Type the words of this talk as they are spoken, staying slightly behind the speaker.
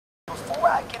before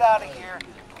I get out of here,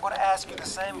 I'm going to ask you the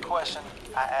same question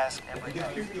I ask every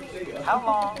day. How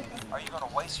long are you going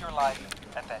to waste your life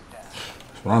at that desk?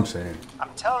 That's what I'm saying. I'm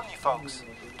telling you folks,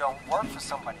 don't work for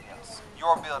somebody else.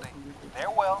 You're building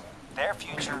their wealth, their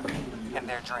future, and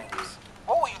their dreams.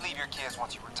 What will you leave your kids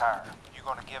once you retire? You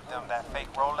going to give them that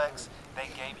fake Rolex they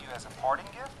gave you as a parting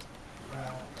gift?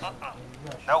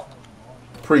 Nope.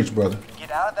 Preach, brother.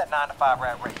 Get out of that 9-to-5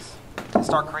 rat race and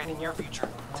start creating your future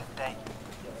today.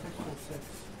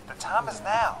 The time is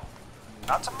now,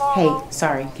 not tomorrow. Hey,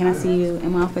 sorry, can I see you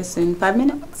in my office in 5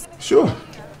 minutes? Sure.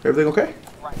 Everything okay?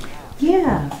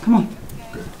 Yeah, come on.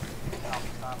 Good.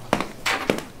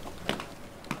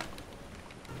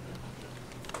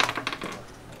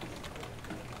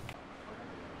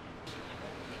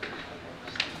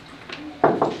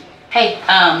 Hey,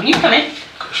 you come in.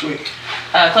 Sweet.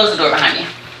 Close the door behind you.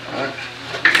 All right.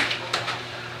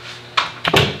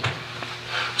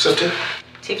 What's up, Tiff?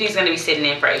 Tiffany's going to be sitting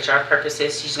in for HR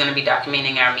purposes. She's going to be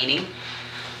documenting our meeting.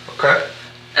 Okay.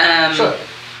 Sure.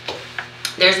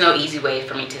 There's no easy way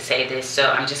for me to say this, so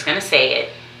I'm just going to say it.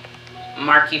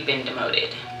 Mark, you've been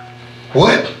demoted.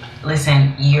 What?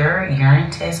 Listen, your urine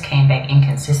test came back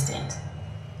inconsistent.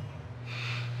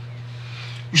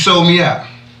 You sold me out.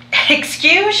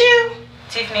 Excuse you?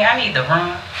 Tiffany, I need the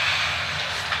room.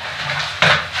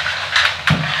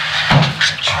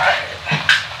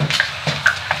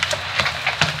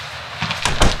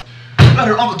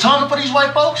 Better Uncle Tommy for these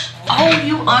white folks? Oh,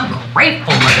 you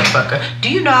ungrateful motherfucker. Do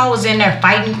you know I was in there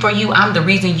fighting for you? I'm the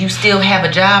reason you still have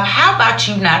a job. How about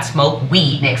you not smoke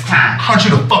weed next time? Aren't you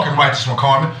the fucking righteous one,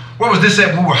 Carmen? Where was this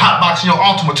at when we were hotboxing your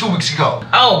Altima 2 weeks ago?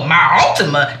 Oh, my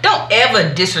Altima? Don't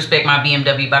ever disrespect my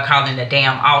BMW by calling it a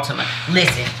damn Altima.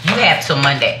 Listen, you have till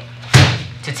Monday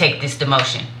to take this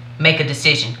demotion. Make a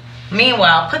decision.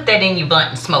 Meanwhile, put that in your blunt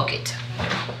and smoke it.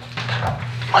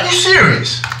 Are you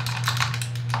serious?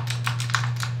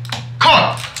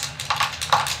 Carmen!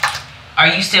 Are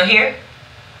you still here?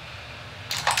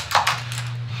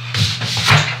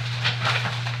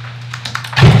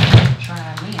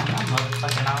 Try me in my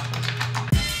motherfucking office.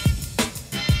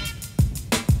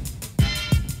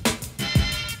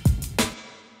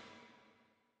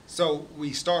 So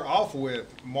we start off with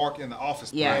Mark in the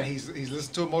office. Yeah. And he's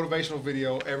listening to a motivational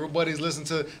video. Everybody's listening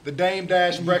to the Dame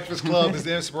Dash Breakfast Club is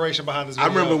the inspiration behind this video.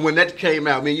 I remember when that came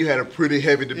out, man, you had a pretty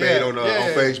heavy debate on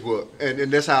Facebook.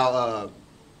 And that's how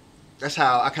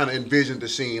I kind of envisioned the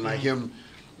scene. Like him,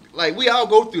 like we all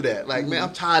go through that. Like, man,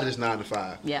 I'm tired of this 9 to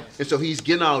 5. Yeah. And so he's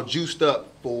getting all juiced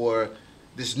up for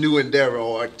this new endeavor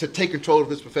or to take control of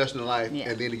his professional life,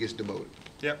 and then he gets demoted.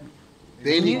 Yep.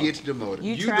 Then he gets demoted.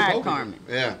 You tried Carmen.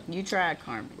 Yeah. You tried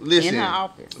Carmen. Listen. In her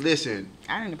office. Listen.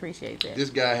 I didn't appreciate that. This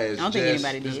guy has I don't think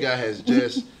anybody did. This guy has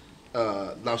just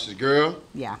lost his girl.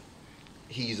 Yeah.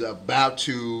 He's about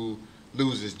to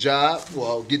lose his job.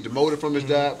 Well, get demoted from his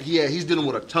job. He's dealing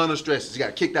with a ton of stresses. He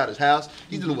got kicked out of his house.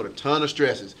 He's dealing with a ton of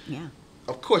stresses. Yeah.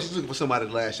 Of course, he's looking for somebody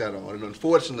to lash out on. And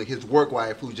unfortunately, his work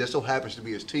wife, who just so happens to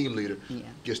be his team leader,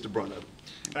 gets the brunt of it.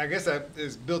 I guess that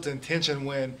is built-in tension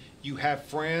when you have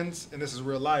friends, and this is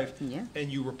real life,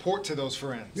 and you report to those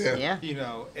friends. Yeah. You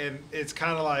know, and it's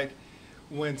kind of like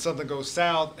when something goes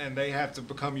south and they have to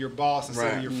become your boss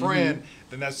instead of your friend,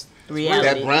 then that's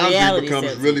reality. That boundary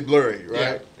becomes really blurry, right?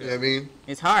 Yeah. You know what I mean?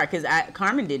 It's hard because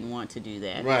Carmen didn't want to do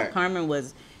that. Right. Carmen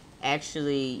was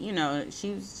actually, you know,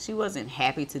 she wasn't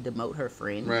happy to demote her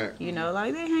friend. Right. You know,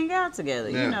 like they hang out together.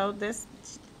 Yeah. You know, that's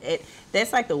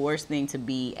like the worst thing to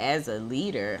be as a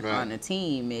leader on a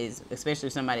team is,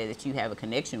 especially somebody that you have a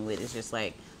connection with. It's just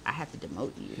like, I have to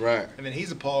demote you. Right. And then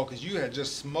he's appalled because you had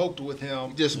just smoked with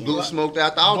him. Just blew smoked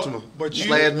out the Altima. But you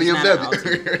slash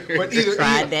BMW. But either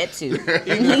tried that too.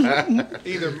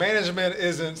 Either management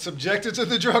isn't subjected to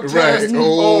the drug Right. test,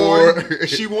 or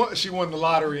she won the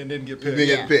lottery and didn't get picked.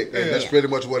 Didn't get picked. And that's pretty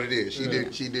much what it is. She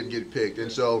didn't get picked.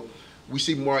 And so we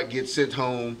see Mark get sent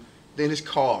home. Then his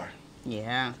car.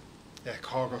 Yeah,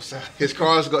 car goes south. His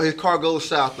car goes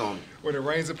south on him. When it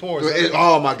rains, it pours.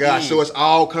 Oh my gosh! So it's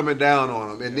all coming down on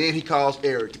him, and then he calls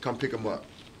Eric to come pick him up.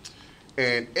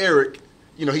 And Eric,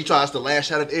 you know, he tries to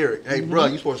lash out at Eric. Hey, bro,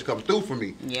 you supposed to come through for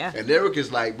me. Yeah. And Eric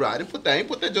is like, bro, I ain't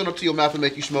put that joint up to your mouth and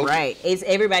make you smoke. Right. It's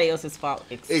everybody else's fault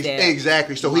except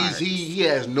exactly. So Mark's. he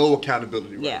has no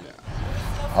accountability right now.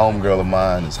 Homegirl of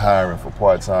mine is hiring for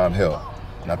part-time help,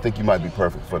 and I think you might be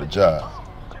perfect for the job.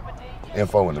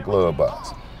 Info in the glove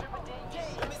box.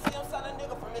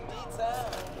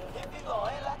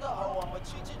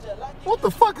 What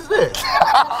the fuck is this? Hey,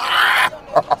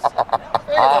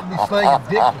 don't be slanging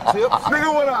dick for tips. Nigga,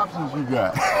 what options you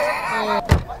got?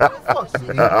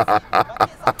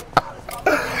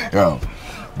 Yo,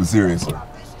 but seriously,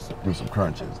 do some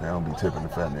crunches. They don't be tipping the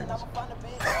fat niggas.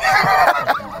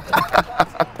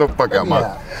 The fuck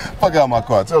out my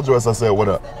car. Tell Joyce I said what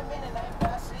up.